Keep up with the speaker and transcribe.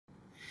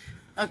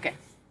Okay.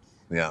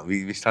 Yeah,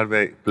 we start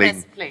by playing.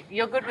 Let's play.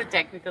 You're good with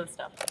technical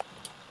stuff.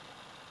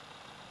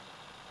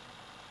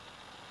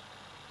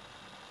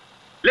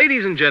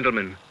 Ladies and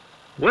gentlemen,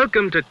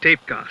 welcome to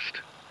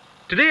TapeCast.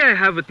 Today I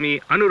have with me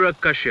Anurag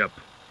Kashyap,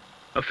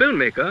 a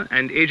filmmaker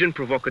and agent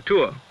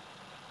provocateur.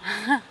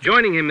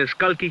 Joining him is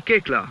Kalki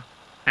Koechlin,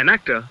 an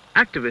actor,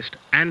 activist,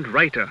 and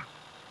writer.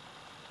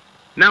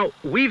 Now,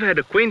 we've had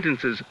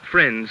acquaintances,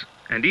 friends,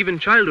 and even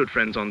childhood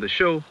friends on this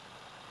show,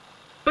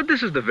 but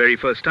this is the very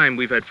first time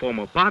we've had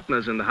former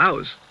partners in the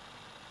house.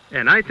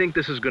 And I think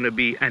this is going to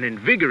be an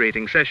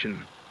invigorating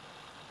session.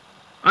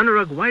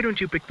 Anurag, why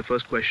don't you pick the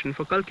first question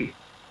for Kalki?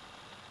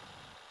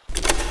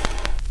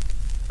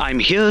 I'm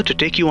here to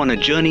take you on a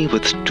journey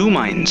with two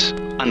minds,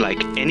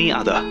 unlike any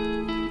other.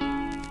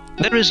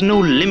 There is no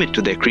limit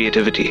to their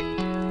creativity.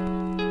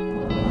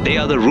 They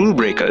are the rule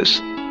breakers,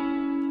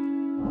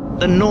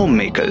 the norm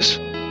makers.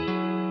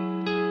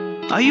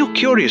 Are you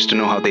curious to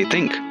know how they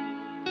think?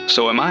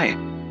 So am I.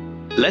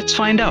 Let's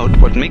find out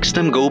what makes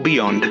them go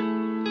beyond.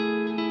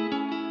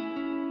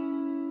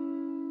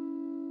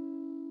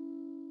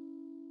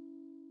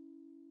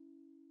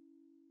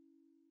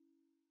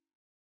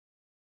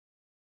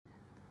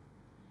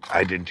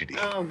 Identity.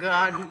 Oh,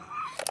 God.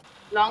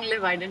 Long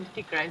live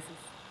identity crisis.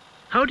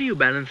 How do you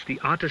balance the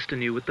artist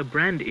in you with the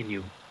brand in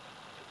you?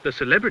 The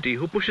celebrity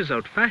who pushes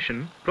out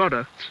fashion,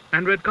 products,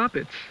 and red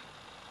carpets.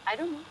 I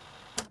don't know.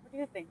 What do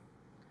you think?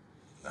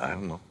 I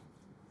don't know.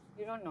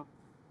 You don't know.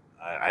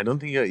 I don't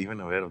think you're even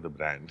aware of the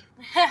brand.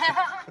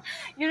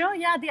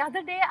 Yeah, the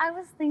other day I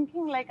was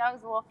thinking, like, I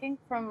was walking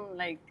from,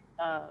 like,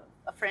 a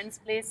friend's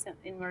place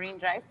in Marine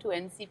Drive to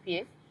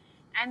NCPA.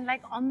 And,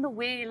 like, on the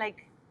way,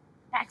 like,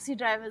 taxi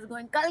drivers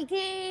going,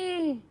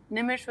 Kalki!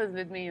 Nimish was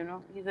with me,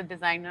 he's a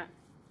designer.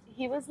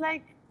 He was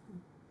like,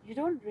 you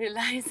don't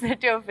realize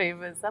that you're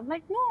famous. I'm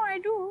like, no, I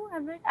do.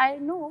 I'm like, I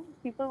know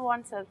people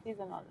want selfies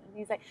and all. And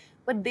he's like,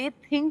 but they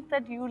think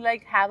that you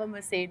like have a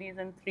Mercedes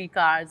and 3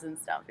 cars and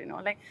stuff,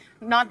 like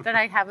not that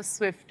I have a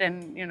Swift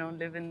and,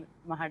 live in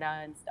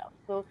Mahada and stuff.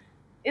 So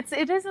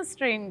it is a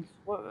strange,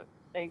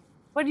 like,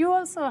 but you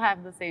also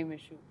have the same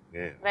issue.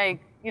 Yeah. Like,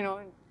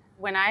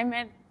 when I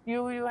met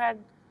you, you had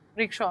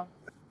rickshaw. I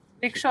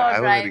Rickshaw was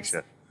a drives,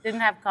 rickshaw.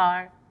 didn't have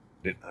car.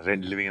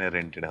 Living in a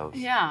rented house.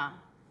 Yeah.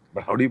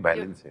 But how do you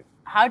balance it?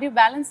 How do you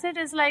balance it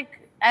is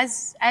like,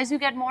 as you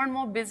get more and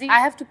more busy, I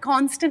have to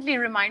constantly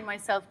remind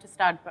myself to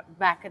start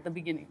back at the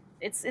beginning.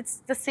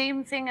 It's the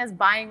same thing as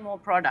buying more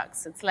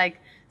products. It's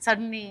like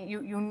suddenly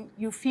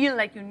you feel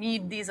like you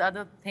need these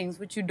other things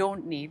which you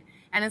don't need.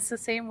 And it's the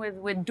same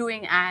with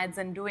doing ads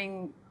and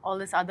doing all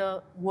this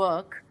other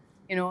work.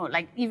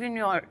 Like even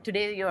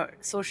today your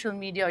social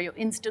media, your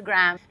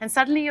Instagram, and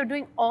suddenly you're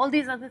doing all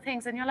these other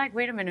things and you're like,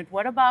 wait a minute,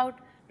 what about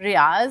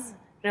Riyaz,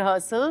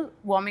 rehearsal,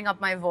 warming up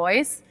my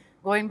voice,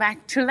 going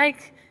back to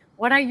like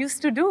what I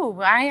used to do,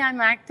 why I'm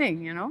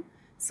acting,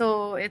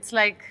 So it's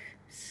like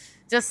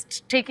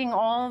just taking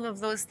all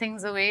of those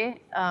things away,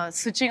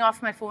 switching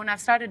off my phone.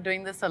 I've started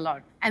doing this a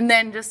lot. And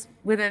then just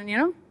with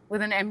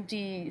an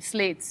empty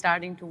slate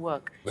starting to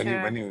work. When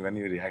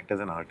you react as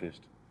an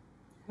artist,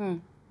 are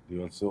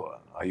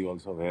you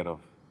also aware of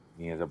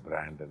me as a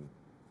brand and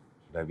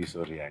should I be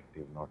so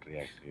reactive, not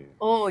reactive?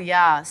 Oh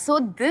yeah. So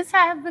this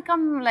I have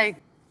become like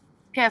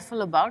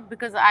careful about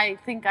because I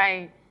think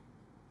I've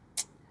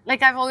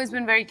always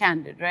been very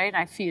candid, right?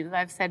 I feel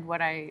I've said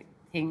what I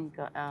think,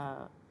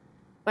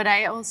 but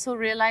I also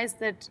realize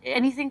that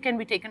anything can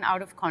be taken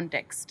out of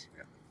context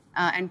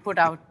and put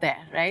out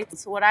there, right?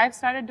 So what I've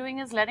started doing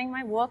is letting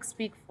my work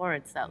speak for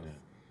itself. Yeah.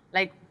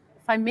 Like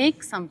if I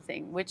make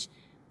something which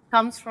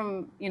comes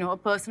from a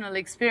personal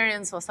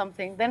experience or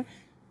something, then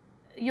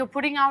you're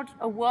putting out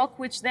a work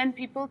which then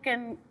people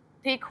can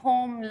take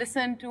home,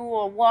 listen to,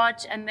 or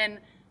watch, and then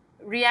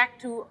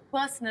react to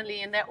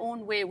personally in their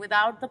own way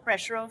without the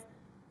pressure of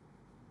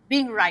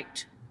being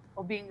right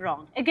or being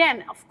wrong.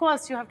 Again, of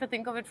course, you have to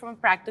think of it from a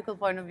practical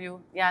point of view.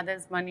 Yeah,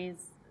 there's money,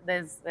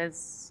 there's a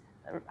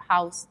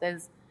house,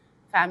 there's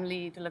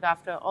family to look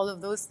after, all of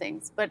those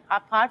things. But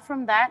apart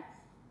from that,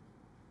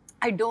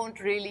 I don't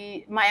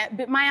really,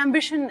 my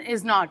ambition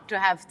is not to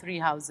have 3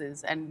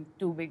 houses and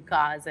 2 big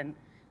cars, and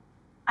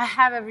I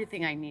have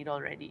everything I need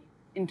already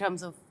in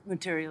terms of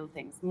material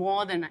things,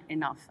 more than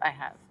enough I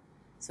have.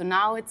 So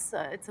now it's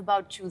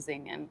about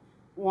choosing and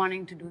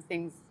wanting to do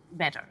things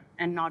better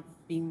and not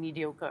being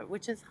mediocre,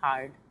 which is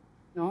hard,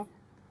 no?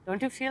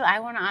 Don't you feel? I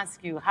want to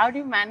ask you, how do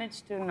you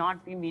manage to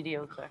not be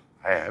mediocre?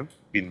 I have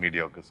been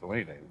mediocre so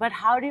many times. But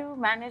how do you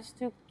manage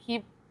to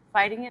keep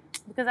fighting it?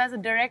 Because as a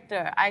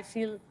director, I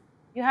feel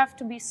you have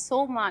to be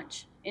so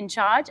much in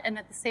charge, and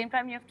at the same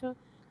time, you have to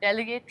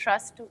delegate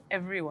trust to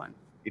everyone.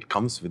 It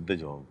comes with the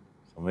job.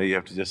 Somewhere you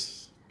have to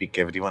just pick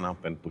everyone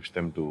up and push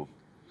them to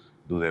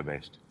do their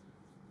best.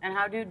 And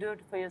how do you do it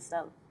for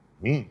yourself?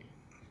 Me?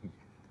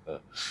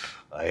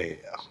 I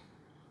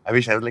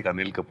wish I was like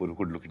Anil Kapoor who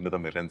could look into the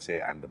mirror and say,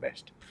 I'm the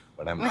best.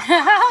 But I'm not.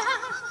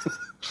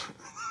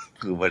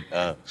 But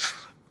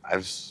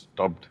I've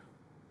stopped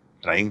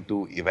trying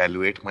to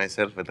evaluate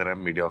myself whether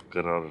I'm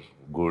mediocre or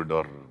good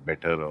or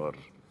better or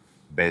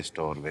best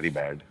or very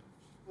bad.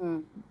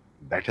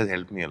 That has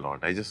helped me a lot.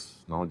 I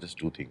just now just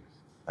do things.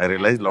 I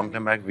realized long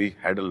time back we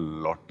had a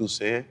lot to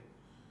say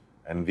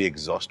and we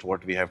exhaust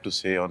what we have to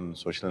say on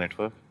social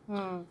network.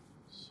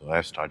 So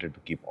I've started to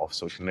keep off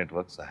social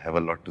networks. I have a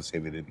lot to say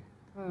within.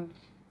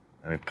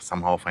 And it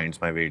somehow finds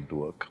my way into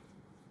work.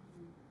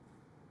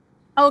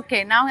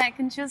 Okay, now I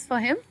can choose for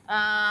him.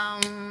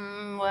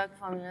 Work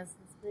formulas,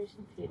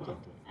 inspiration,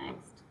 creativity,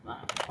 angst.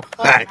 Wow. Of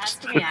course, it has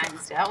to be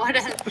angst. Yeah, what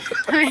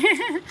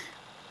else?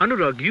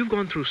 Anurag, you've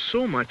gone through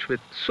so much with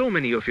so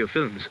many of your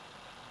films.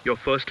 Your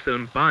first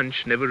film,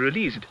 Punch, never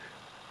released.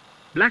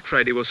 Black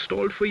Friday was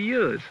stalled for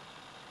years.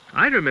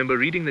 I remember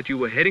reading that you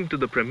were heading to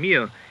the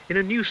premiere in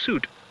a new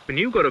suit when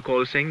you got a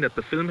call saying that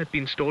the film had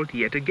been stalled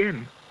yet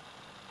again.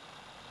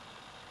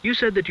 You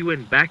said that you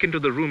went back into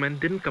the room and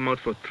didn't come out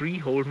for 3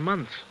 whole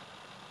months.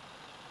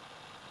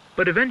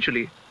 But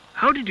eventually,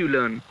 how did you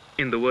learn,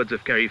 in the words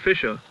of Carrie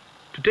Fisher,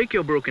 to take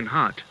your broken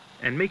heart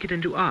and make it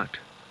into art?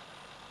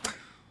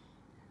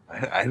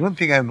 I don't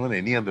think I've known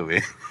any other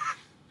way.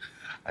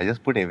 I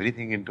just put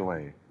everything into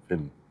my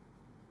film.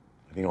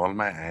 I think all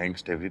my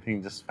angst,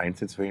 everything just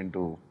finds its way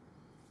into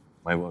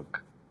my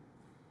work.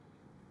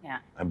 Yeah.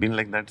 I've been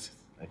like that,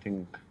 I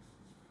think,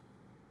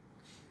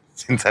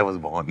 since I was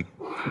born.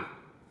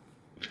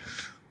 The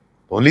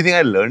only thing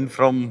I learned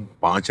from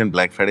Punch and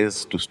Black Friday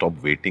is to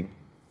stop waiting.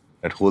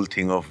 That whole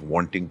thing of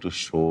wanting to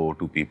show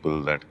to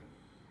people that,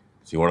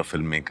 see what a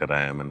filmmaker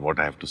I am and what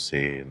I have to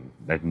say. And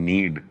that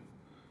need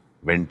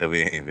went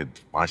away with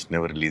Punch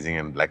never releasing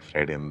and Black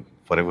Friday and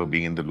forever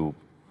being in the loop.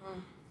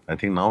 I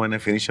think now when I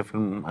finish a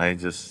film, I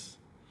just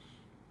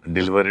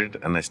deliver it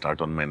and I start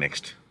on my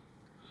next.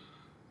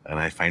 And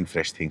I find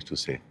fresh things to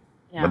say.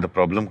 Yeah. But the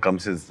problem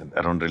comes is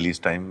around release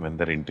time when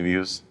there are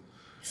interviews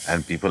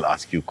and people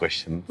ask you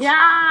questions.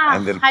 Yeah.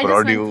 And they'll I just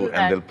prod went you through and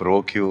that. they'll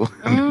provoke you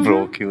and they'll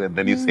provoke you and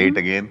then you say it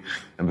again.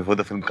 And before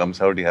the film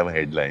comes out, you have a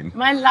headline.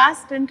 My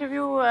last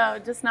interview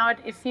just now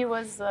at IFFI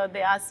was,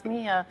 they asked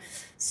me,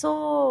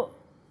 so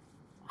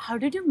how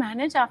did you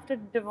manage after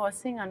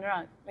divorcing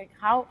Anurag? Like,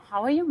 how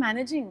are you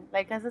managing,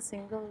 like, as a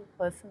single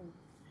person?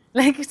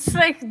 Like, it's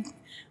like,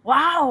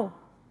 wow,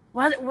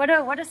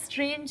 what a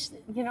strange,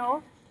 you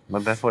know,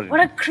 But that's what what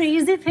a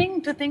crazy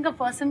thing to think a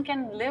person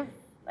can live,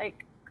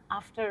 like,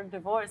 after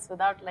divorce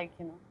without, like,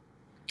 you know,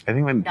 I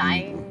think when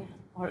dying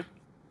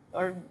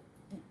or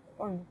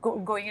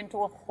going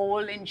into a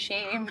hole in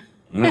shame.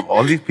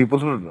 all these people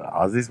who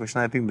ask this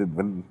question, I think that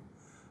when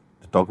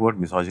they talk about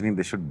misogyny,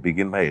 they should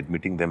begin by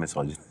admitting they're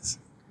misogynists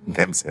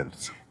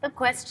themselves. The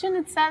question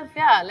itself,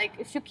 yeah, like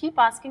if you keep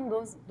asking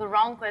the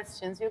wrong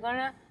questions, you're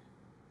gonna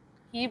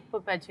keep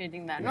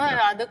perpetuating that. No,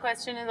 the other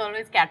question is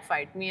always cat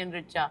fight, me and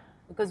Richa,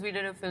 because we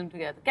did a film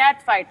together.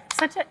 Cat fight,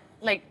 such a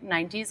like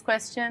 90s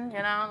question,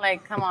 you know,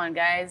 like come on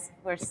guys,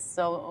 we're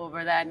so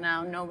over that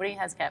now. Nobody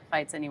has cat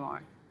fights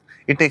anymore.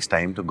 It takes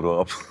time to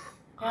grow up.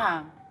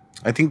 Yeah.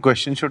 I think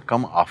questions should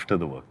come after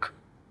the work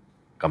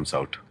comes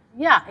out.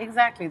 Yeah,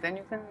 exactly. Then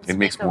you can. It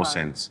makes speak more about it.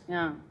 sense.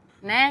 Yeah.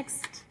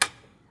 Next.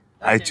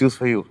 I choose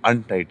for you,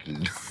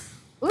 Untitled.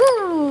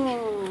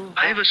 Ooh.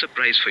 I have a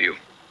surprise for you.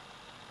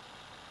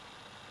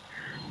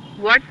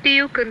 What do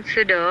you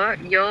consider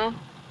your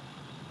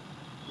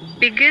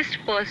biggest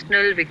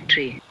personal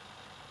victory?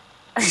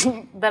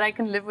 That I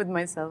can live with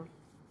myself.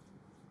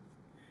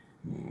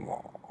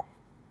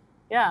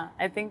 Yeah,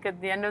 I think at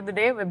the end of the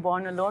day, we're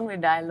born alone, we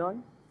die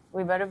alone.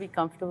 We better be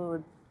comfortable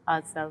with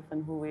ourselves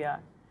and who we are.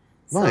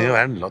 No, you've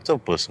had lots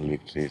of personal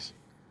victories.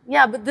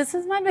 Yeah, but this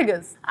is my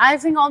biggest. I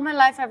think all my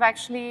life I've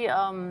actually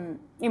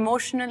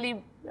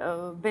emotionally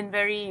been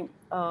very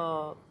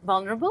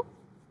vulnerable.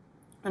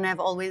 And I've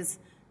always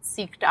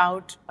seeked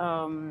out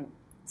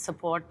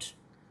support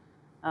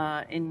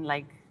in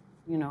like,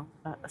 you know,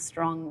 a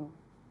strong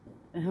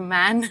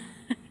man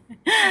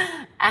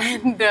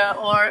and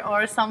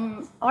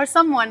or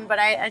someone, but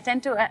I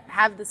tend to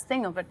have this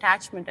thing of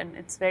attachment and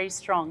it's very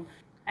strong.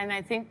 And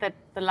I think that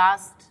the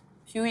last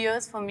few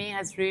years for me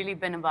has really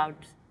been about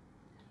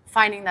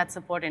finding that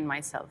support in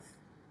myself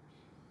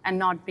and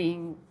not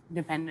being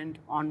dependent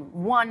on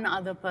one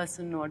other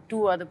person or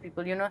 2 other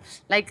people, you know,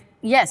 like,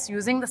 yes,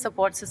 using the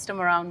support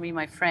system around me,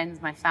 my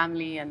friends, my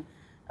family, and,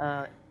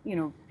 you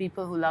know,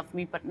 people who love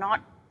me, but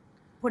not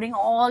putting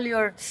all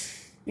your,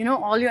 you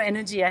know, all your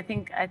energy. I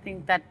think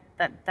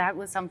that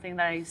was something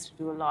that I used to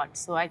do a lot.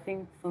 So I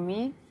think for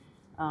me,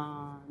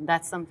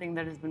 that's something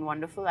that has been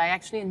wonderful. I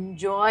actually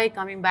enjoy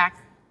coming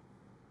back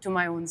to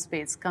my own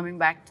space, coming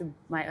back to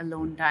my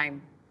alone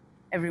time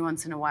every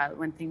once in a while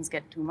when things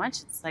get too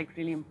much. It's like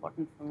really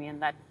important for me,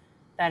 and that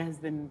has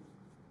been,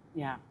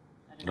 yeah.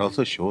 It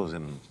also shows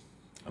in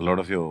a lot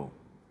of your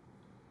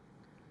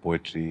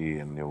poetry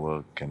and your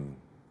work and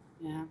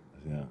Yeah.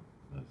 yeah.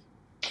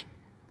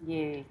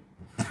 Yay.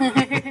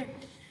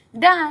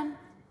 Done.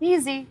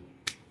 Easy.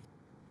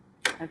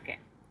 Okay.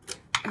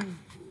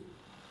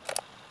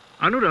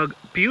 Anurag,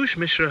 Piyush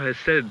Mishra has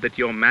said that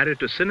you're married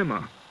to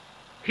cinema.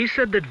 He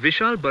said that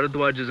Vishal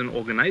Bharadwaj is an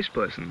organized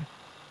person,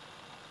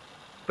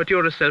 but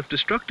you're a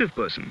self-destructive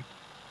person.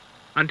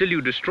 Until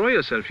you destroy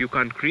yourself, you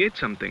can't create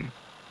something.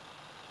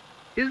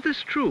 Is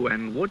this true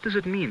and what does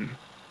it mean?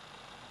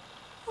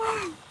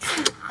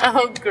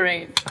 Oh,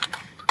 great.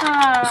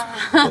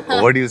 Ah.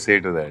 What do you say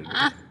to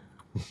that?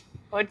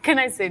 What can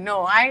I say?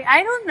 No,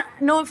 I don't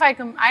know if I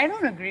can. I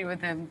don't agree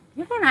with him.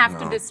 You don't have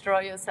to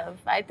destroy yourself.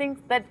 I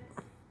think that.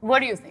 What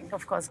do you think?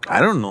 Of course.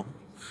 I don't know.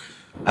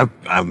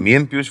 Me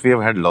and Piyush, we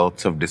have had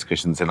lots of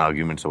discussions and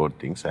arguments about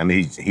things, and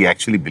he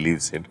actually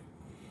believes it.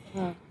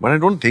 But I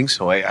don't think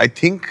so. I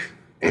think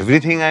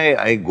everything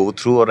I go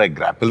through or I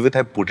grapple with,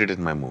 I put it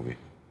in my movie.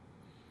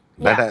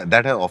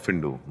 That I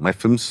often do. My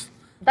films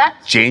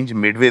change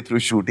midway through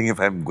shooting if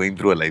I'm going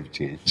through a life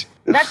change.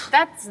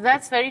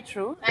 That's very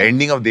true. And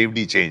Ending of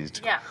Devdi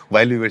changed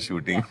while we were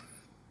shooting.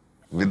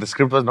 The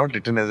script was not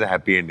written as a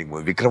happy ending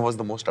movie. Vikram was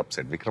the most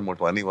upset. Vikram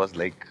Motwani was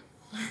like,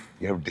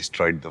 you have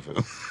destroyed the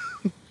film.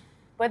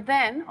 But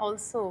then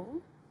also,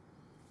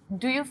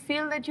 do you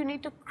feel that you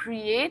need to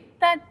create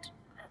that?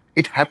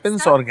 It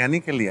happens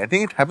organically. I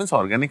think it happens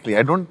organically.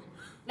 I don't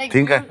Like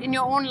think in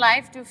your own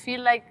life, do you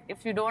feel like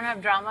if you don't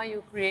have drama,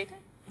 you create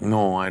it?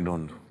 No, I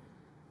don't.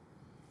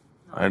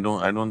 I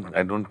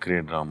don't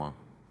create drama.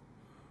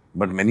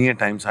 But many a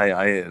times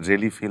I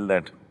really feel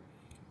that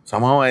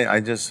somehow I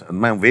just,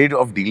 my way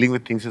of dealing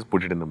with things is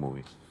put it in the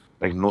movie.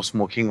 Like no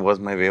smoking was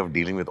my way of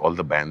dealing with all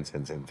the bans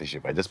and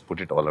censorship. I just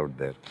put it all out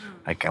there.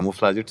 I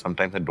camouflage it.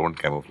 Sometimes I don't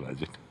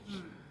camouflage it.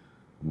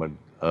 But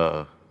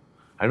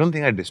I don't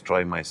think I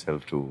destroy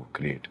myself to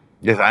create.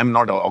 Yes, I'm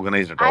not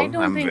organized at all. I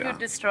don't think you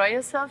destroy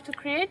yourself to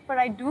create, but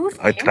I do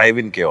think... I thrive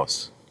in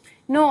chaos.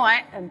 No,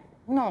 I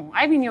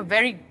mean,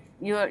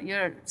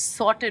 you're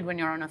sorted when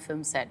you're on a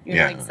film set. You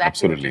know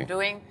exactly what you're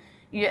doing.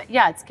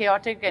 Yeah, it's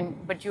chaotic,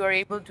 but you are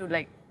able to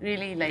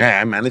really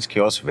Yeah, I manage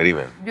chaos very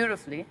well.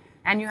 Beautifully.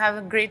 And you have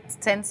a great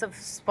sense of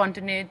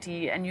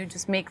spontaneity, and you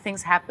just make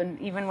things happen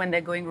even when they're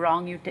going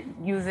wrong. You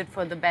use it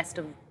for the best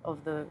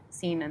of the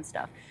scene and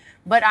stuff.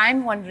 But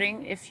I'm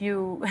wondering if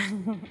you...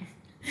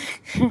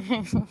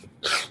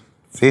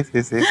 Say.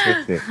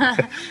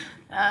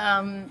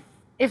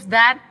 If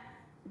that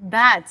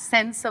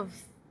sense of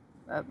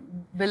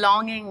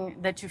belonging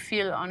that you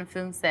feel on a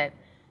film set,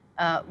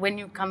 when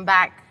you come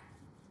back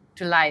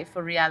to life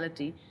or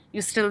reality,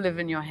 you still live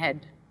in your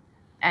head.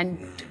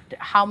 And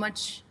how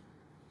much,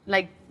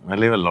 I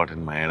live a lot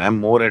in my head. I'm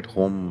more at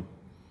home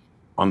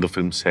on the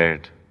film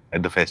set,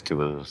 at the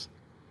festivals,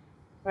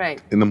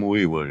 right, in the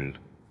movie world.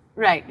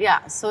 Right,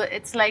 yeah. So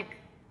it's like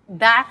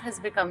that has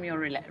become your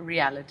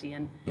reality.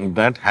 And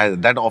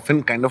that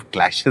often kind of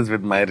clashes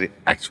with my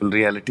actual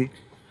reality.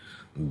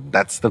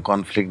 That's the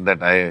conflict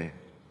that I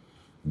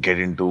get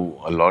into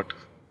a lot.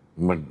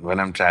 But when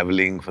I'm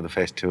traveling for the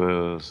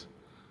festivals,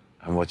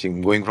 I'm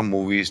going from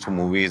movies to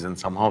movies, and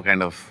somehow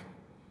kind of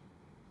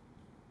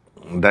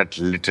that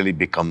literally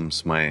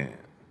becomes my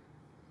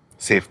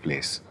safe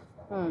place.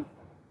 No,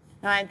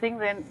 I think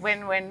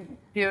when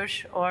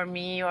Piyush or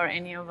me or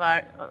any of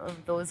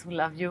those who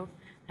love you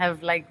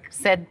have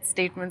said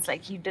statements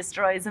like he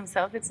destroys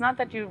himself, it's not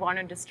that you want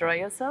to destroy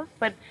yourself,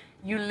 but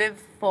you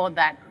live for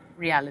that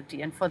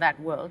reality and for that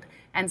world.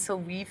 And so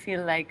we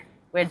feel like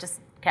we're just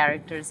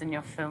characters in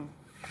your film.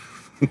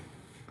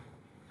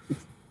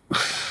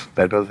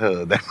 That's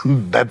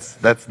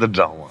the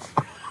drama.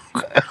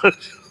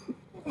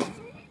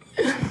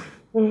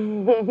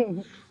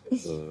 No.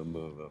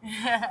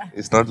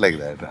 It's not like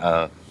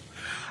that.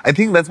 I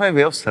think that's my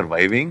way of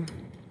surviving.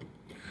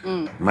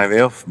 My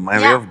way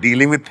of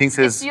dealing with things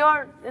is...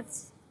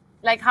 It's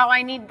like how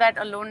I need that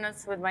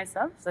aloneness with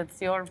myself.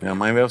 That's your... Yeah,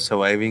 my way of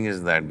surviving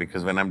is that,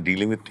 because when I'm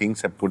dealing with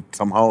things, I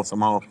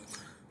somehow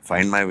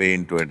find my way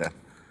into it.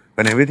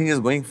 When everything is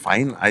going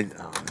fine,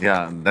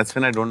 that's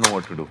when I don't know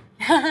what to do.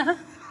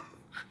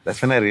 That's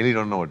when I really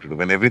don't know what to do.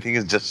 When everything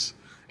is just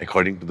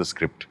according to the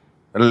script.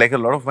 Like a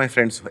lot of my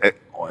friends,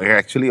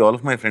 actually all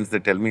of my friends, they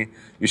tell me,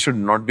 you should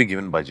not be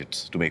given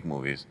budgets to make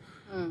movies.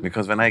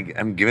 Because when I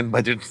am given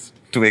budgets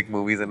to make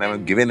movies and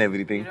I'm given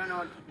everything,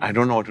 I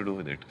don't know what to do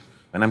with it.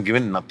 When I'm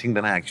given nothing,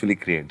 then I actually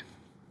create.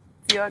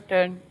 It's your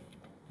turn.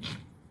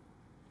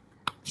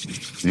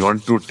 You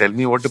want to tell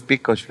me what to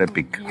pick, or should I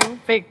pick? You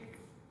pick.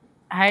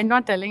 I'm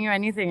not telling you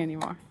anything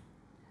anymore.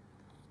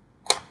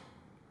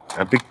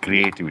 I pick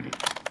creativity.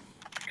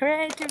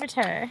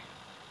 Creativity.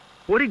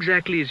 What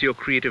exactly is your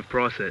creative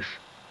process?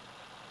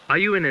 Are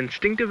you an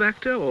instinctive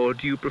actor, or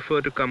do you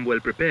prefer to come well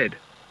prepared?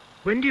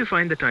 When do you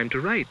find the time to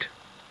write?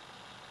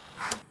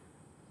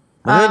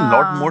 There's a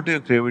lot more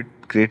to your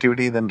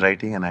creativity than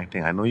writing and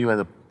acting. I know you as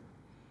a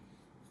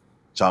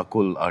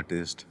charcoal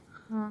artist.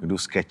 You do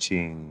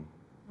sketching.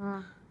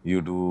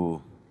 You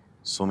do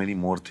so many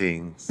more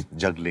things.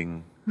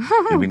 Juggling.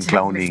 You've been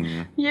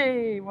clowning.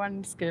 Yay,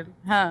 one skill.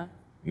 Huh.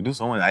 You do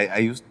so much. I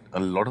used a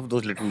lot of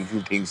those little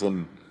things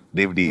on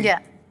Devdi.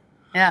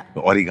 Yeah.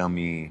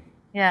 Origami.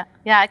 Yeah,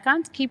 I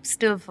can't keep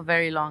still for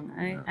very long.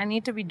 I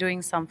need to be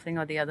doing something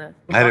or the other.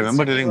 I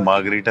remember doing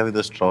Margarita with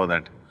a straw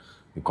that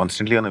you're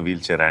constantly on a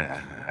wheelchair.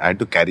 I had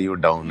to carry you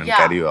down and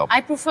carry you up.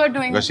 I prefer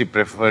doing... Because she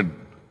preferred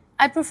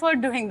I prefer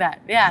doing that.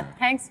 Yeah,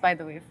 thanks, by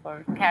the way,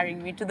 for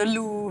carrying me to the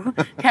loo,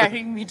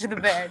 carrying me to the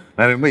bed.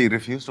 I remember you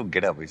refused to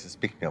get up. He says,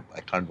 pick me up.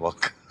 I can't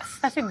walk.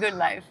 Such a good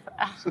life.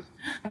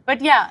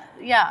 But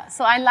yeah.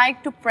 So I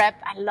like to prep.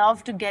 I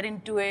love to get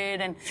into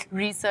it and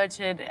research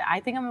it.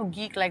 I think I'm a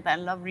geek like that.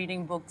 I love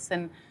reading books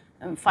and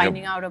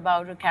finding out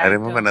about a character. I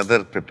remember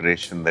another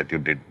preparation that you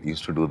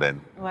used to do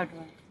then. What?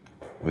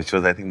 Which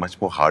was, I think,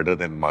 much more harder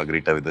than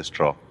Margarita with a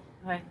straw.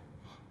 What?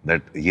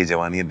 That Ye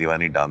Jawani Hai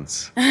Diwani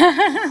dance.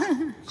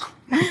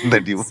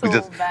 That you So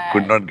just bad.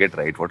 could not get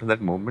right. What was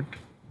that moment?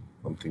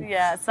 Something.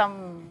 Yeah,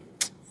 some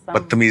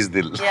Badtameez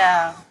Dil.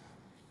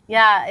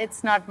 Yeah,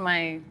 it's not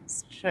my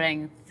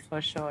strength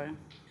for sure.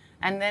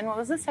 And then what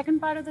was the second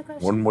part of the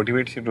question? What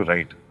motivates you to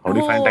write? How do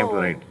you find time to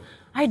write?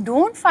 I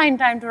don't find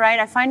time to write.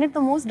 I find it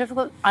the most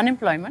difficult.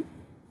 Unemployment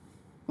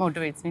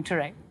motivates me to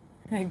write.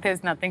 Like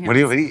there's nothing else. But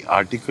you're very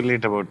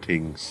articulate about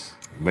things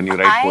when you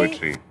write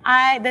poetry.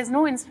 There's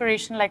no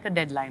inspiration like a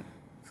deadline.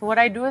 So what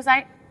I do is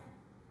I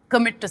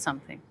commit to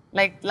something.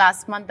 Like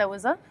last month there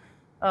was a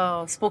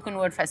spoken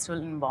word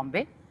festival in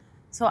Bombay.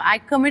 So I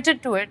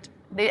committed to it.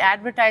 They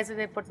advertised it,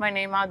 they put my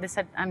name out, they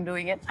said I'm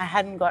doing it. I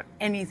hadn't got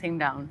anything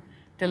down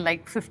till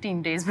like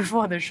 15 days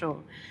before the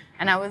show.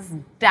 And I was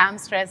damn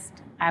stressed.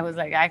 I was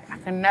like, I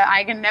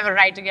can never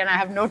write again. I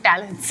have no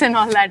talents and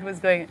all that was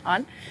going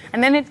on.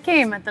 And then it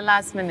came at the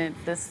last minute,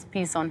 this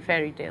piece on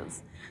fairy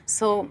tales.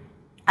 So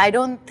I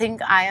don't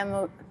think I am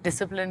a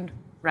disciplined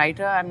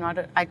writer.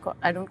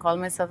 I don't call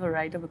myself a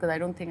writer because I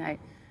don't think I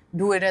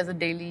do it as a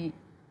daily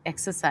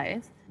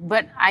exercise.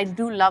 But I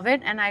do love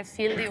it, and I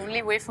feel the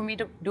only way for me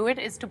to do it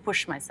is to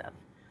push myself.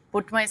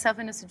 Put myself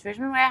in a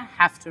situation where I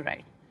have to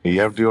write.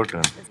 You have your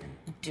turn.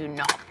 Do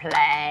not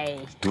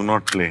play. Do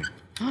not play.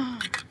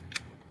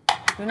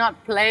 Do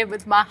not play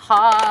with my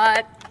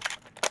heart.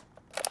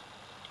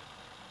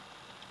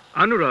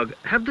 Anurag,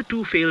 have the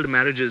 2 failed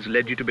marriages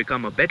led you to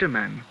become a better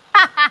man?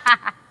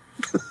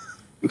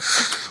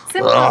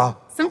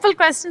 Simple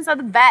questions are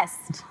the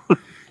best.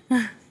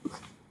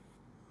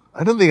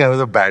 I don't think I was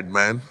a bad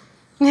man.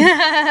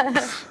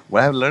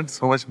 But I've learned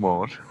so much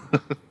more.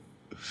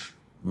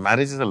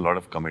 Marriage is a lot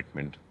of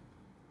commitment.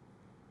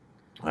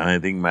 And I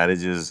think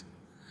marriage is,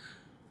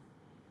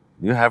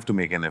 you have to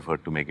make an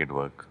effort to make it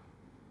work.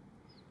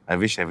 I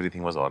wish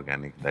everything was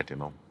organic, that,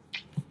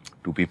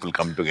 2 people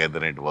come together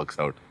and it works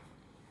out.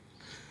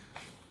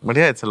 But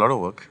yeah, it's a lot of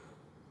work.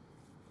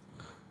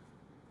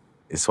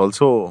 It's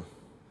also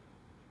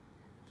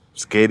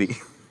scary.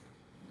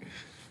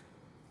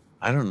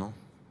 I don't know.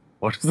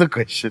 What is the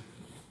question?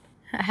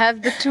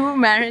 Have the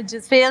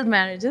 2 failed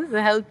marriages,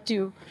 helped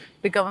you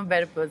become a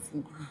better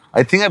person?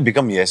 I think I've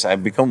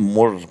become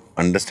more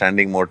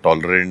understanding, more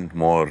tolerant,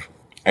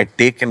 I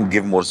take and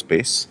give more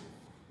space.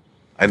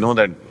 I know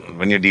that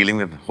when you're dealing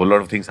with a whole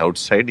lot of things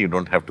outside, you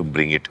don't have to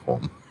bring it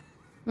home.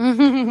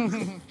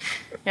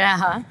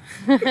 Yeah.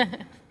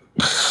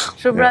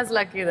 Shubhra's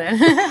lucky then.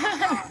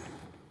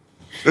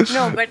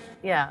 No, but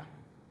yeah.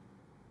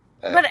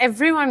 But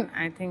everyone,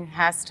 I think,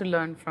 has to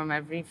learn from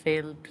every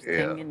failed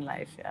thing in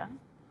life, yeah.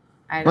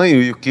 No,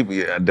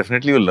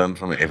 definitely you learn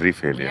from every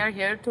failure. We are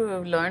here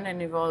to learn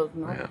and evolve,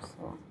 no? Yeah.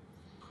 So.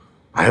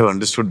 I have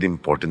understood the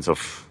importance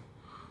of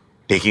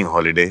taking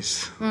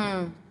holidays.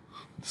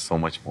 So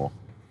much more.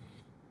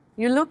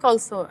 You look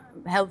also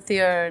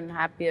healthier and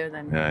happier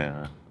than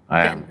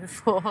I am.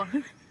 before.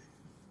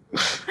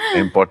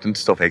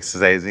 Importance of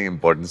exercising,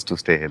 importance to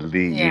stay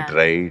healthy, eat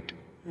right.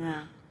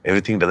 Yeah.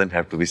 Everything doesn't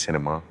have to be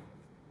cinema.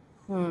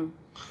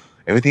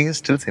 Everything is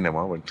still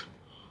cinema, but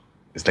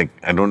it's like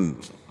I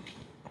don't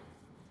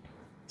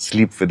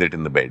sleep with it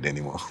in the bed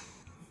anymore.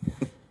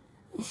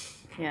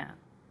 Yeah.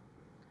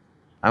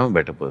 I'm a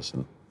better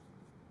person.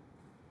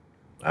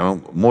 I'm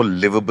a more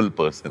livable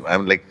person.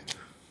 Yeah,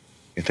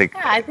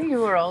 I think you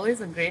were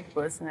always a great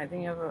person. I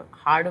think you have a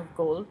heart of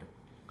gold.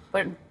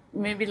 But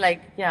maybe I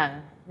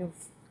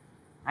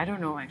don't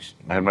know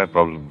actually. I had my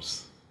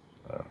problems.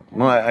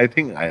 No, I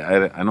think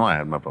I know I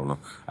had my problem.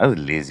 I was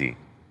lazy.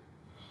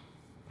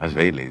 I was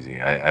very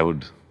lazy. I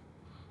would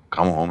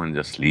come home and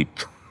just sleep.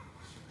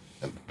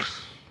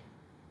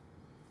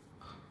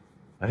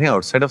 I think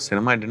outside of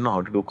cinema, I didn't know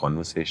how to do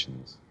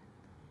conversations,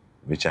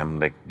 which I'm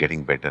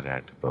getting better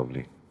at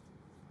probably.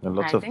 I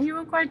think you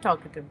were quite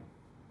talkative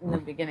in the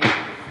beginning.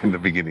 In the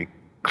beginning.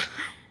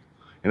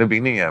 In the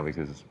beginning, yeah,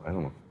 because I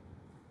don't know.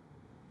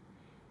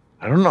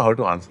 I don't know how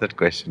to answer that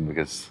question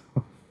because...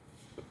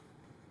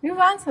 You've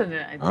answered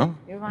it, I think. Huh?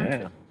 You've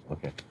answered. Yeah,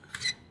 okay.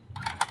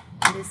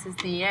 This is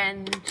the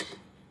end.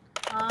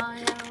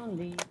 My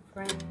only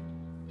friend.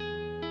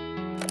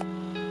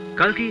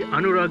 Kalki,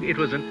 Anurag, it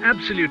was an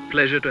absolute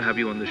pleasure to have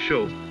you on the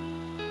show.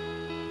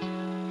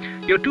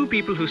 You're 2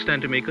 people who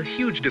stand to make a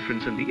huge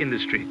difference in the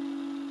industry.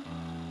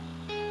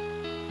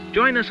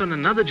 Join us on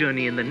another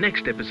journey in the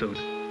next episode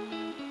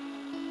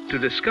to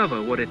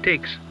discover what it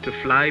takes to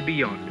fly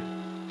beyond.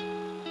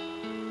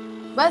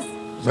 Bas.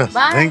 Yes,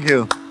 Bye. thank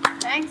you.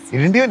 Thanks. He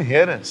didn't even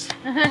hear us.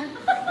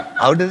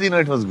 How does he know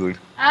it was good?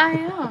 I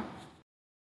know.